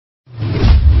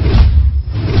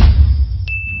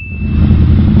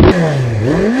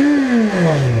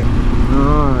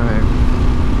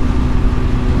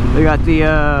got the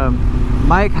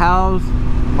mic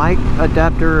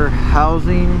adapter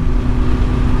housing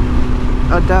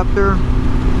adapter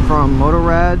from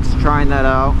Motoradds. Trying that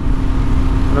out.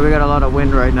 But we got a lot of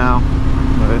wind right now.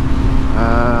 But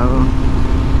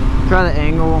try the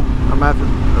angle.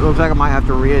 It looks like I might have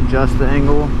to readjust the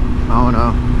angle. I don't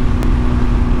know.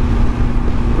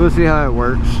 We'll see how it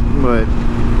works. But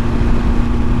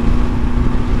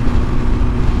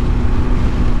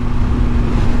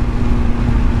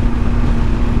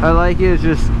I like it. It's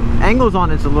just angles on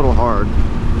it's a little hard.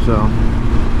 So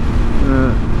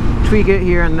tweak it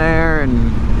here and there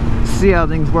and see how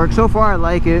things work. So far I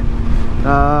like it.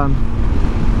 I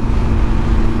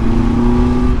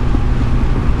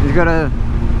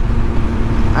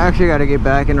actually gotta get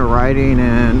back into riding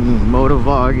and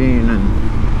motovlogging, and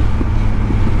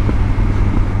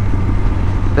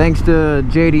thanks to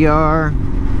JDR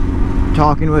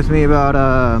talking with me about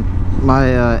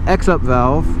my X-up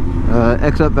valve.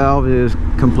 X-up valve is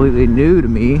completely new to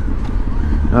me.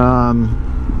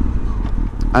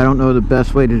 I don't know the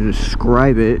best way to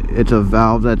describe it. It's a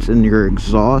valve that's in your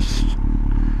exhaust.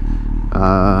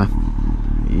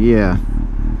 Yeah.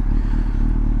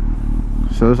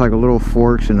 So it's like a little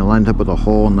forks, and it lines up with a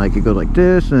hole, and like it goes like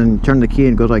this, and turn the key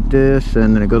and it goes like this,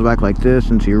 and then it goes back like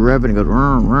this, and so you rev it and it goes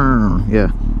rrr, rrr.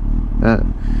 Yeah,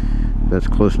 that's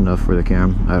close enough for the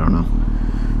cam. I don't know,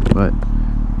 but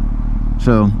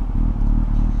so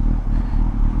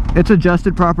it's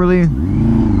adjusted properly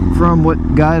from what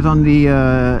guys on the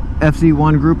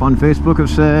FC1 group on Facebook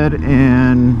have said,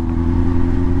 and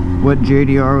what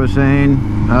JDR was saying.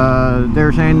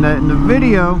 They're saying that in the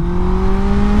video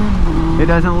it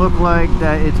doesn't look like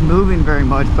that it's moving very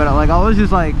much, but I was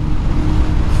just like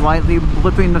slightly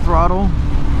blipping the throttle.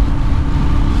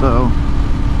 So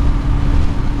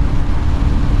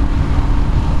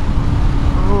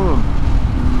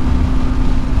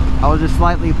I was just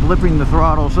slightly blipping the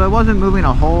throttle, so it wasn't moving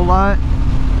a whole lot.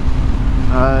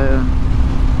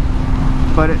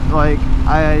 But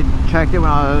I checked it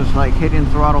when I was like hitting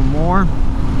throttle more,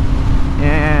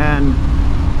 and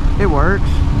it works.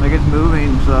 Like it's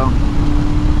moving. So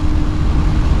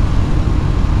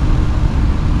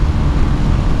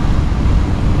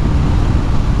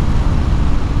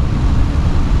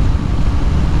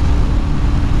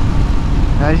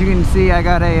as you can see, I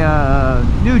got a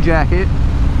new jacket.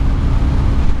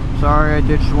 Sorry, I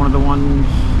ditched one of the ones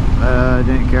I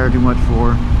didn't care too much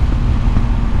for.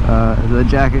 The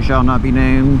jacket shall not be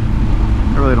named.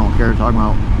 I really don't care talking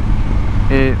about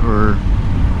it or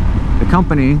the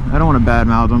company. I don't want to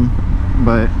badmouth them,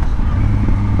 but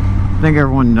I think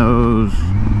everyone knows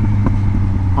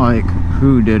like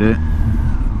who did it.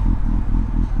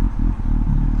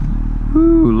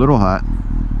 Ooh, a little hot.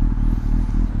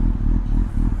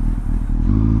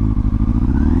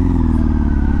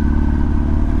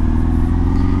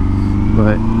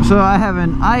 But so I have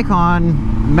an Icon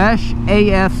Mesh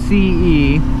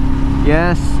AFCE.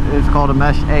 Yes, it's called a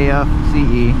Mesh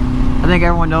AFCE. I think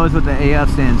everyone knows what the AF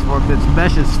stands for, because it's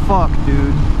mesh as fuck,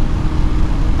 dude.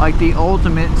 Like the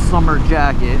ultimate summer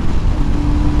jacket.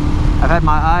 I've had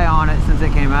my eye on it since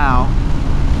it came out.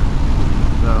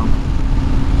 So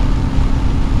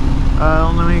the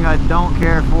only thing I don't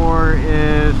care for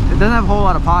is it doesn't have a whole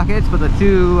lot of pockets, but the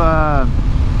two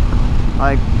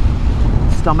like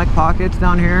stomach pockets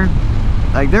down here,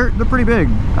 like they're pretty big.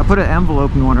 I put an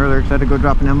envelope in one earlier because I had to go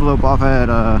drop an envelope off at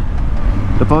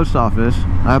the post office.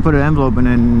 I put an envelope in,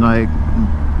 and like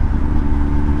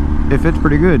it fits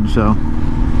pretty good, so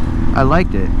I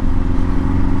liked it.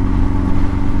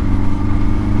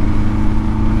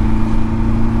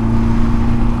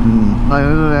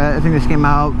 I think this came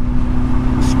out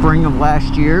spring of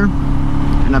last year,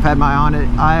 and I've had my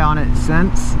eye on it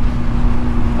since.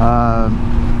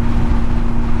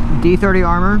 D30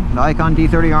 armor, the Icon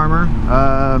D30 armor.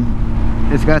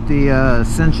 It's got the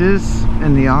cinches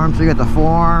in the arm, so you got the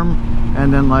forearm,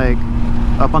 and then like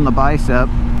up on the bicep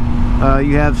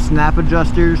you have snap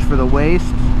adjusters for the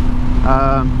waist.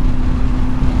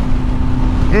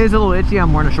 It is a little itchy.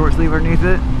 I'm wearing a short sleeve underneath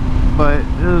it, but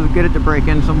it'll get it to break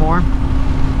in some more.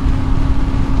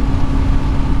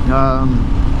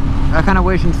 I kind of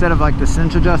wish instead of like the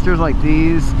cinch adjusters like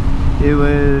these, it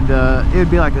would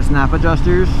be like the snap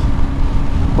adjusters.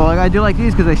 But like I do like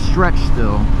these because they stretch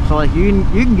still, so like you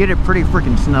can get it pretty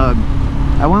freaking snug.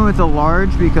 I went with the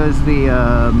large because the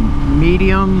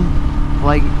medium,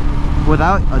 like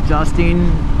without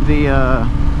adjusting the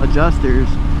adjusters,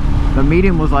 the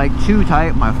medium was like too tight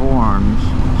with my forearms.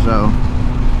 So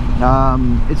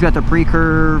it's got the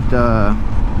pre-curved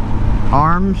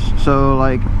arms, so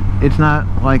like it's not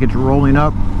like it's rolling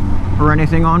up or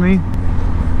anything on me.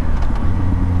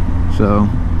 So,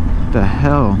 what the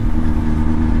hell?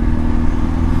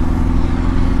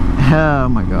 Oh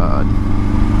my god.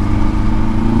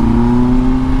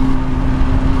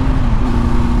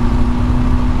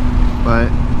 But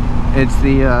it's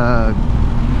the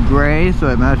gray, so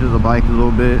it matches the bike a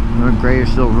little bit. Gray or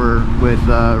silver with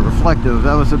reflective.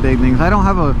 That was the big thing. I don't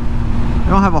have a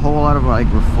whole lot of like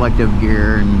reflective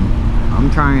gear, and I'm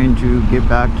trying to get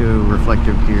back to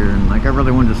reflective gear. And like I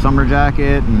really wanted a summer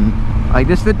jacket, and like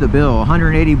this fit the bill.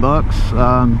 180 bucks.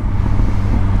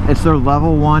 It's their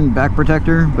level 1 back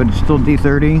protector, but it's still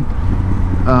D30.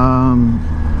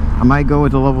 I might go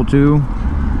with the level 2,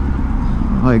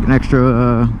 like an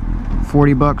extra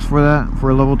 40 bucks for that,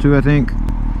 for a level 2, I think.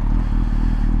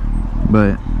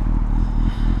 But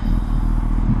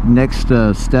next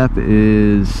step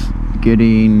is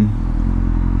getting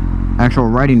actual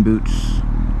riding boots,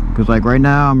 because like right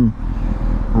now I'm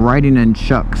riding in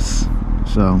Chucks.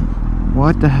 So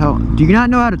what the hell, do you not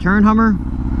know how to turn, Hummer?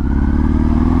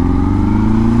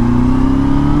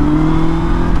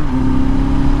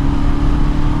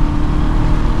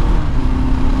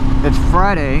 It's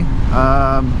Friday,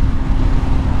 out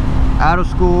of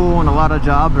school, and a lot of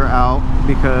jobs are out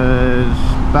because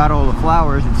Battle of the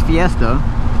Flowers, it's Fiesta.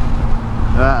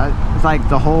 It's like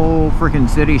the whole freaking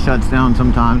city shuts down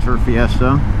sometimes for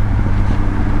Fiesta.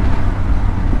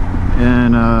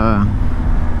 And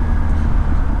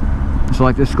so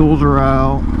like the schools are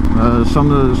out,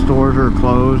 some of the stores are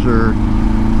closed or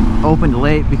opened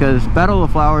late because Battle of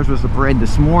the Flowers was the parade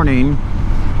this morning.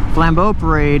 Flambeau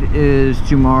Parade is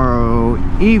tomorrow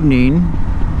evening.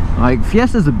 Like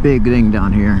Fiesta's a big thing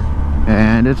down here,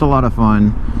 and it's a lot of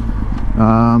fun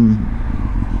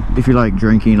if you like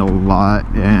drinking a lot.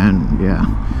 And yeah,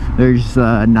 there's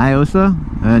Niosa,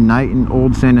 a night in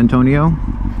Old San Antonio,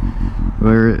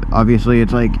 where obviously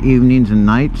it's like evenings and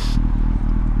nights,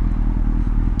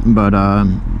 but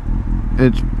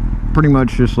it's pretty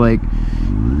much just like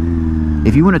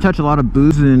if you want to touch a lot of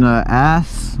booze and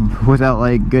ass without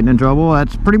like getting in trouble,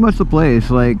 that's pretty much the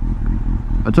place. Like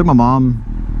I took my mom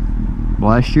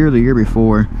last year, the year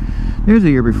before. It was the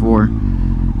year before.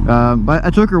 But I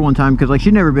took her one time because like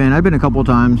she'd never been. I'd been a couple of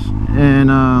times,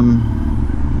 and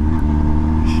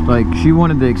like she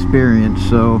wanted the experience,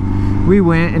 so we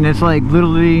went. And it's like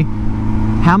literally,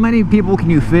 how many people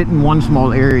can you fit in one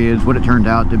small area is what it turned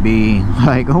out to be.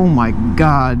 Like, oh my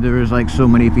god, there was like so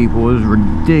many people. It was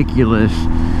ridiculous.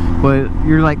 But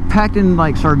you're like packed in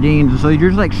like sardines, so you're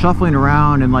just like shuffling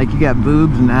around, and like you got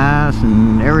boobs and ass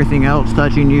and everything else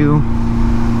touching you.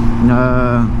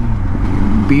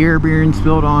 Beer being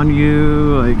spilled on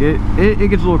you. Like it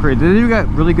gets a little crazy. They do got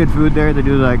really good food there. They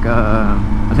do like I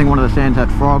think one of the stands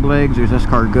had frog legs. There's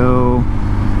escargot.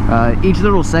 Each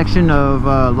little section of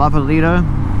La Valita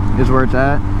is where it's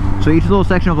at. So each little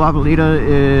section of La Valita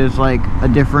is like a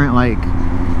different like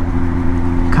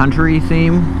country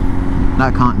theme.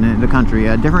 Not continent, the country,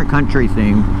 a different country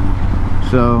theme.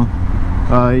 So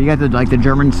you got the like the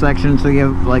German section, so you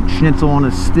have like schnitzel on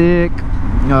a stick,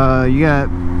 you got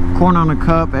corn on a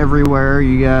cup everywhere,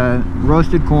 you got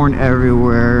roasted corn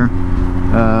everywhere.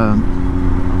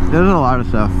 There's a lot of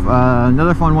stuff.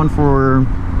 Another fun one for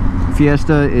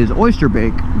Fiesta is oyster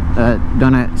bake,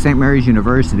 done at St. Mary's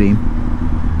University,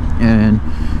 and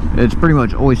it's pretty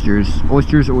much oysters,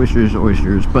 oysters, oysters,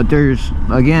 oysters. But there's,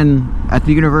 again, at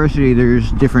the university,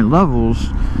 there's different levels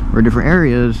or different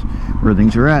areas where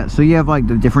things are at. So you have like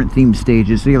the different theme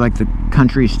stages. So you have like the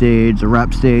country stage, the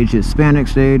rap stage, Hispanic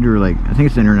stage, or like, I think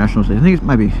it's the international stage. I think it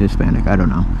might be Hispanic, I don't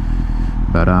know.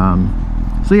 But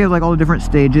so you have like all the different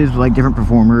stages with like different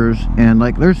performers, and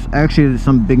like there's actually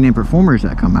some big name performers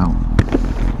that come out.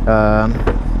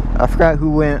 I forgot who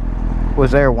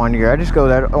was there one year. I just go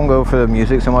there, I don't go for the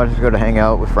music so much, I just go to hang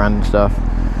out with friends and stuff.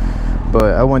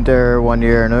 But I went there one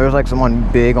year, and there was like someone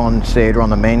big on stage, or on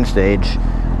the main stage,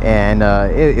 and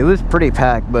it was pretty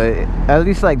packed. But at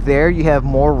least like there you have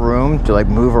more room to like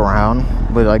move around.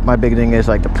 But like my big thing is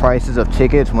like the prices of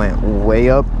tickets went way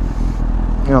up.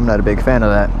 You know, I'm not a big fan of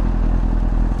that.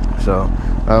 So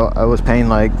I was paying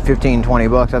like 15-20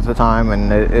 bucks at the time,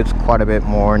 and it's quite a bit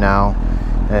more now.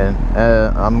 And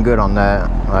I'm good on that.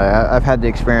 I've had the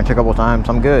experience a couple times.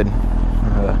 I'm good.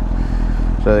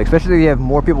 So especially if you have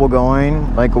more people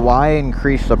going, like why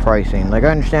increase the pricing? Like I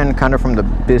understand kind of from the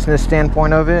business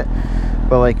standpoint of it,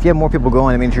 but like if you have more people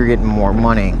going, it means you're getting more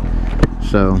money.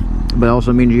 So, but it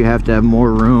also means you have to have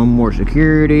more room, more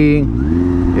security.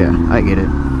 Yeah, I get it.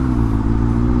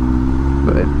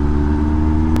 But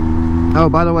oh,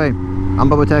 by the way, I'm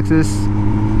Bubba, Texas.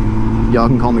 Y'all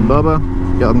can call me Bubba.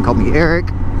 Y'all can call me Eric.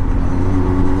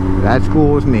 That's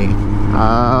cool with me. These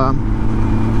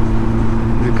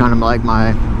are kind of like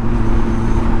my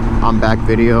on back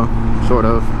video, sort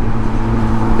of.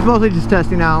 It's mostly just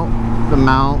testing out the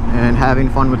mount and having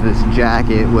fun with this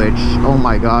jacket, which, oh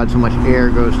my god, so much air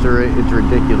goes through it, it's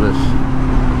ridiculous.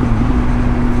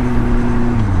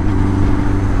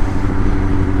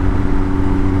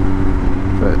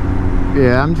 But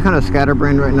yeah, I'm just kind of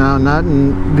scatterbrained right now, not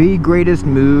in the greatest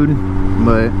mood,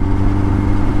 but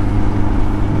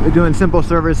doing simple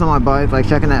service on my bike, like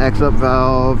checking the X-up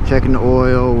valve, checking the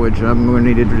oil, which I'm going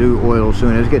to need to do oil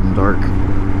soon. It's getting dark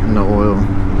in the oil,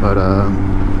 but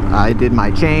I did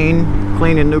my chain,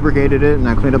 cleaned and lubricated it, and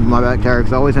I cleaned up my back tire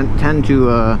because I always tend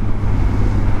to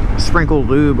sprinkle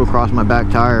lube across my back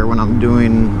tire when I'm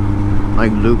doing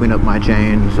like looping up my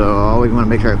chain. So I always want to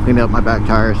make sure I clean up my back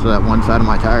tire so that one side of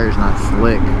my tire is not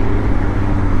slick.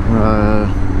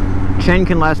 Chain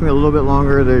can last me a little bit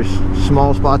longer. There's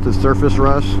small spots of surface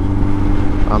rust.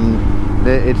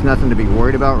 It's nothing to be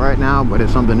worried about right now, but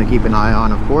it's something to keep an eye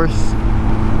on, of course.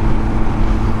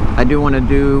 I do want to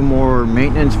do more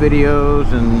maintenance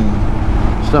videos and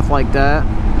stuff like that.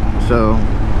 So,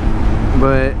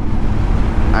 but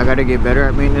I got to get better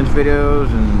at maintenance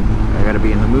videos, and I got to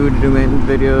be in the mood to do maintenance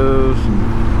videos.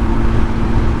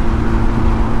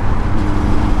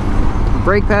 And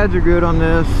brake pads are good on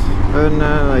this. Other than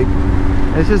that, like,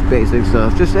 it's just basic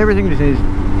stuff. Just everything just needs,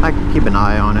 I keep an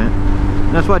eye on it.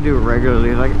 And that's why I do it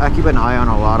regularly. Like, I keep an eye on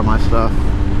a lot of my stuff.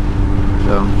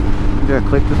 So, did I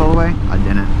click this all the way? I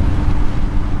didn't.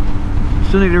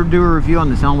 Still need to do a review on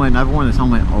this helmet, and I've worn this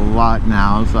helmet a lot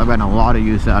now, so I've gotten a lot of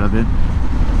use out of it.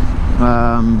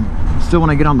 Still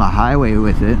want to get on the highway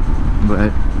with it,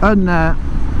 but other than that,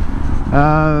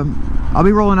 I'll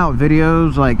be rolling out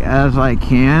videos like as I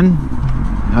can.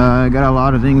 I got a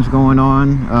lot of things going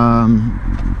on.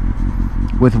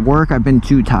 With work, I've been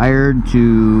too tired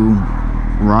to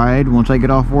ride once I get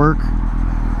off work,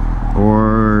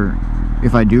 or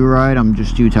if I do ride, I'm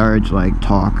just too tired to like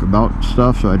talk about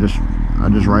stuff, so I just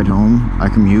ride home. I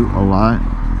commute a lot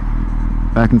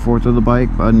back and forth with the bike,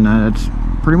 but other than that, that's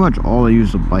pretty much all I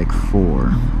use the bike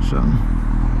for. So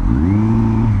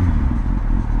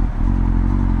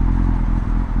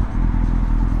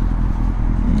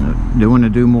do want to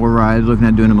do more rides. Looking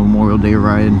at doing a Memorial Day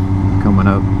ride coming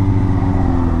up.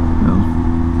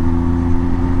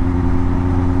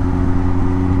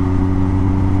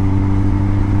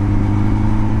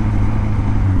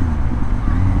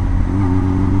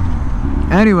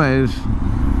 Anyways,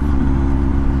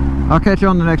 I'll catch you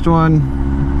on the next one.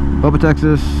 Bubbatx,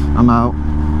 Texas. I'm out.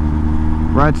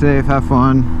 Ride safe, have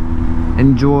fun,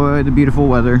 enjoy the beautiful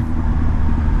weather.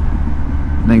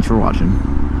 Thanks for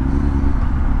watching.